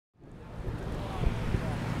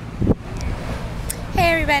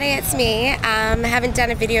everybody, it's me. I haven't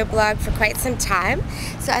done a video blog for quite some time,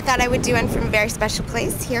 so I thought I would do one from a very special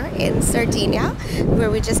place here in Sardinia,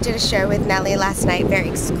 where we just did a show with Nelly last night, very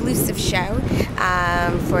exclusive show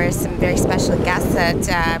for some very special guests at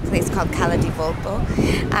a place called Volpo,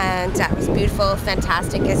 and it was beautiful,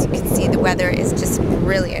 fantastic. As you can see, the weather is just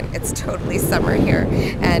brilliant. It's totally summer here,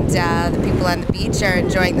 and the people on the beach are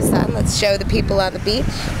enjoying the sun. Let's show the people on the beach.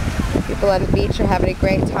 People on the beach are having a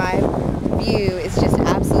great time. The view is just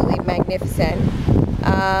absolutely magnificent.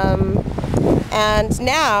 And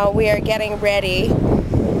now we are getting ready.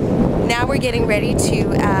 Now we're getting ready to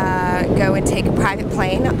go and take a private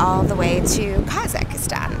plane all the way to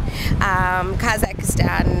Kazakhstan.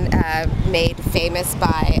 Kazakhstan, made famous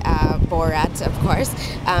by Borat, of course,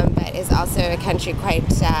 but is also a country quite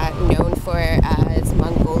known for its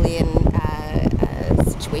Mongolian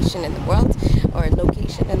situation in the world, or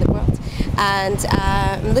location in the world. And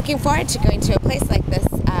I'm looking forward to going to a place like this.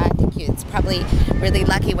 I think it's probably really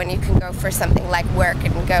lucky when you can go for something like work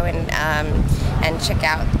and go and check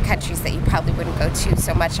out countries that you probably wouldn't go to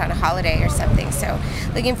so much on a holiday or something. So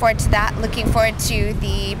looking forward to that. Looking forward to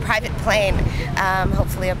the private plane.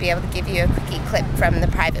 Hopefully I'll be able to give you a quickie clip from the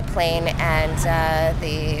private plane and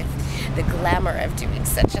the glamour of doing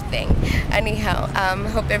such a thing. Anyhow,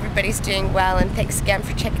 hope everybody's doing well, and thanks again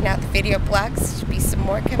for checking out the video blogs. There should be some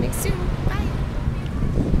more coming soon. Bye.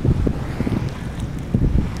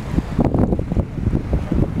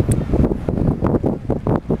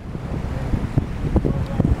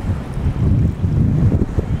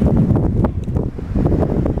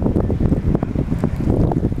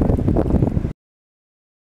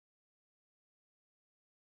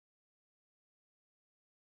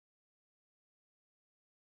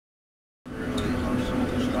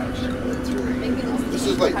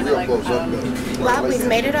 Like real close up, well, we've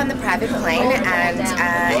made it on the private plane, and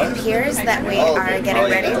it appears that we are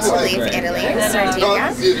getting ready to leave Italy,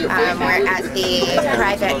 Sardinia. We're at the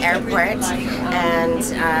private airport, and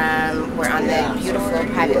we're on the beautiful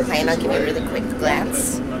private plane. I'll give you a really quick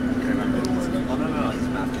glance.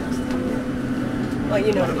 Well,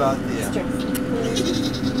 you know about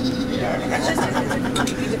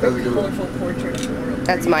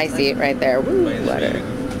That's my seat right there. Woo, water.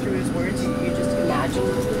 Through his words, you just imagine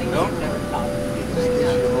things you've never thought of.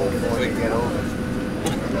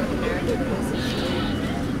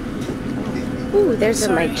 Ooh, there's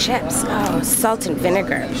my chips. Oh, salt and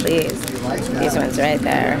vinegar, please. These ones right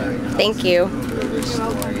there. Thank you.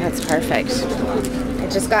 That's perfect. I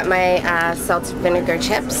just got my salt and vinegar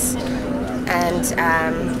chips. And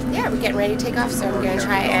yeah, we're getting ready to take off, so I'm going to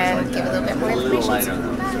try and give a little bit more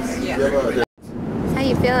information. Bye. How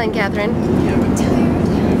you feeling, Catherine?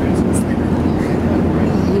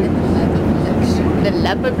 The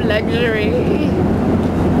love of luxury.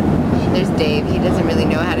 There's Dave. He doesn't really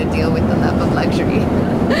know how to deal with the love of luxury.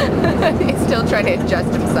 He's still trying to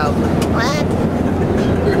adjust himself. What?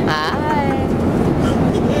 Hi.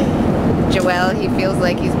 Joel, he feels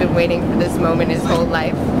like he's been waiting for this moment his whole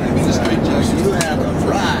life. You have a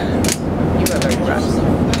drive. You have a drive.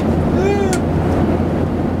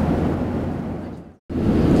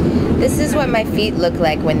 This is what my feet look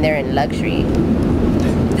like when they're in luxury.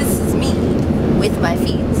 This is me with my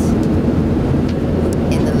feet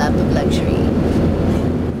in the love of luxury.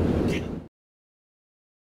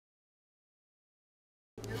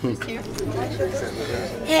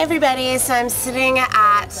 Hey everybody, so I'm sitting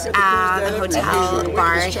at the hotel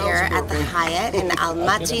bar here at the Hyatt in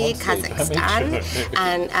Almaty, Kazakhstan,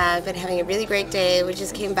 and I've been having a really great day. We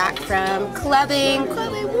just came back from clubbing,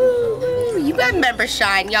 woo! You guys remember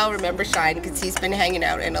Shine, y'all remember Shine because he's been hanging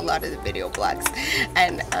out in a lot of the video blogs.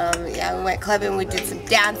 And yeah, we went clubbing, we did some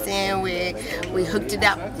dancing, we hooked it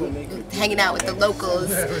up, hanging out with the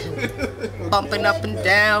locals, bumping up and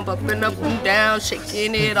down,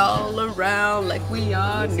 shaking it all around like we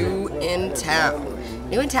are new in town.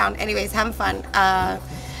 Anyways, having fun. How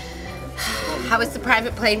was the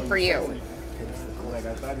private plane for you?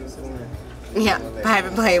 Yeah,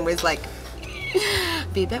 private plane was like,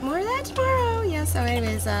 be a bit more of that tomorrow. Yeah, so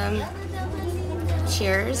anyways,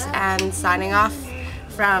 cheers, and signing off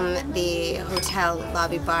from the hotel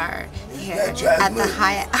lobby bar here at the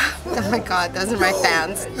Hyatt. Oh my god, those are my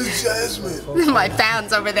fans. It's Jasmine. My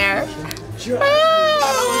fans over there. Jasmine.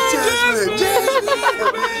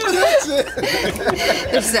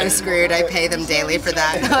 They're so screwed. I pay them daily for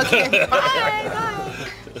that. Okay, bye.